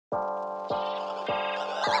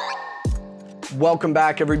Welcome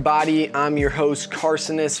back, everybody. I'm your host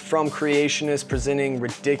Carsonist from Creationist, presenting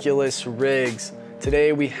Ridiculous Rigs.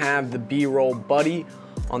 Today we have the B-roll buddy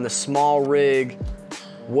on the small rig,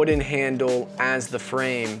 wooden handle as the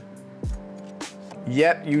frame.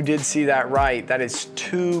 Yep, you did see that right. That is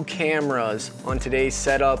 2 cameras on today's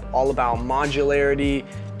setup, all about modularity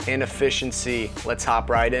and efficiency. Let's hop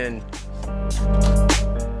right in.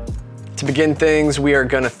 To begin things, we are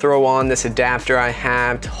gonna throw on this adapter I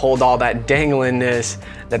have to hold all that dangliness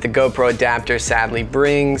that the GoPro adapter sadly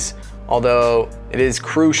brings, although it is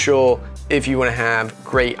crucial if you wanna have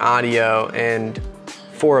great audio, and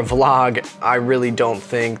for a vlog, I really don't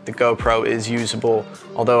think the GoPro is usable,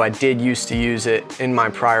 although I did used to use it in my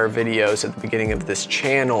prior videos at the beginning of this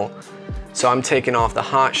channel. So I'm taking off the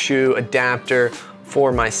hot shoe adapter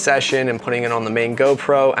for my session and putting it on the main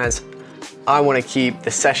GoPro, as I want to keep the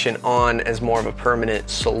session on as more of a permanent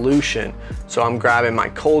solution. So I'm grabbing my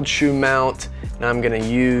cold shoe mount and I'm going to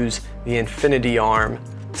use the infinity arm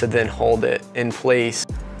to then hold it in place.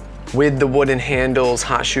 With the wooden handles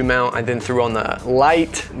hot shoe mount, I then threw on the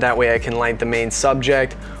light. That way I can light the main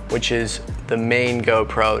subject, which is the main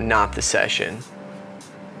GoPro, not the session.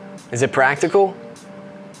 Is it practical?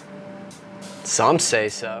 Some say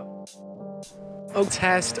so. A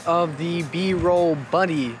test of the B-roll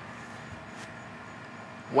buddy.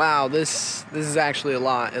 Wow, this is actually a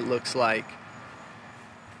lot, it looks like.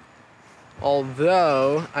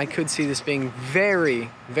 Although, I could see this being very,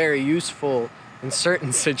 very useful in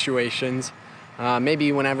certain situations.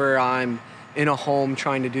 Maybe whenever I'm in a home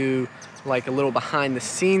trying to do like a little behind the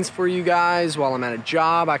scenes for you guys while I'm at a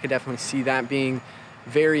job, I could definitely see that being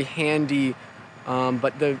very handy.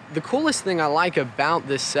 But the coolest thing I like about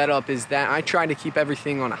this setup is that I try to keep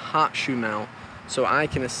everything on a hot shoe mount. So I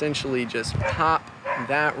can essentially just pop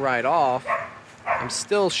that right off. I'm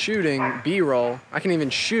still shooting B-roll. I can even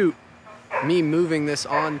shoot me moving this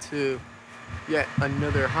onto yet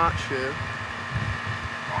another hot shoe.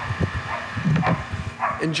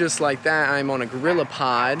 And just like that, I'm on a Gorilla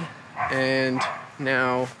Pod. And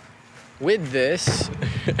now with this,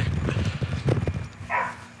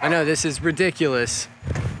 I know this is ridiculous.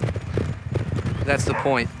 That's the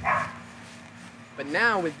point. But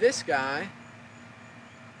now with this guy,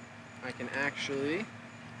 I can actually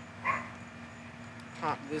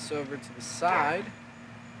pop this over to the side.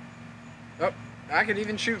 Oh, I could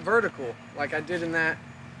even shoot vertical like I did in that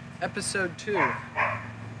episode 2.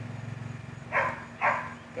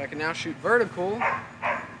 But I can now shoot vertical.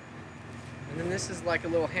 And then this is like a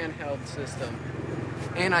little handheld system.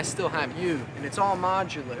 And I still have you, and it's all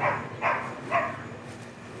modular.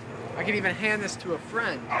 I could even hand this to a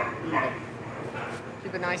friend, even.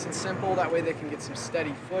 Keep it nice and simple, that way they can get some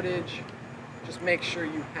steady footage. Just make sure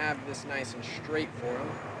you have this nice and straight for them.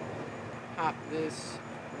 Pop this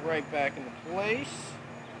right back into place.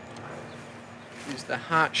 Use the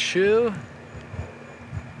hot shoe.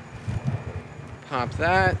 Pop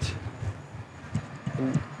that.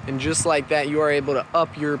 And just like that, you are able to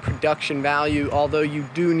up your production value, although you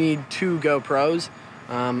do need 2 GoPros.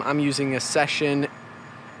 I'm using a Session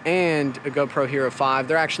and a GoPro Hero 5.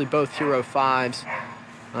 They're actually both Hero 5s.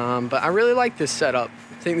 But I really like this setup.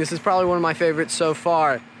 I think this is probably one of my favorites so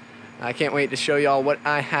far. I can't wait to show y'all what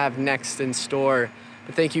I have next in store.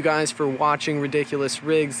 But thank you guys for watching Ridiculous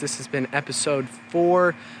Rigs. This has been episode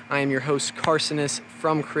 4. I am your host Carsonist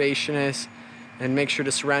from Creationist. And make sure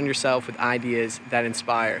to surround yourself with ideas that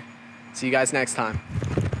inspire. See you guys next time.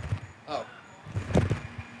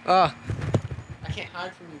 I can't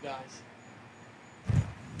hide from you guys.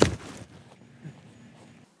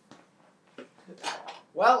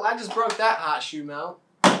 Well, I just broke that hot shoe mount.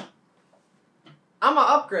 I'm gonna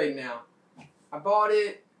upgrade now. I bought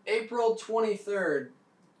it April 23rd,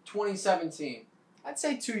 2017. I'd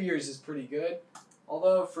say 2 years is pretty good.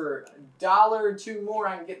 Although for $1 or $2 more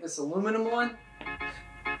I can get this aluminum one.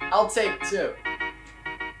 I'll take 2.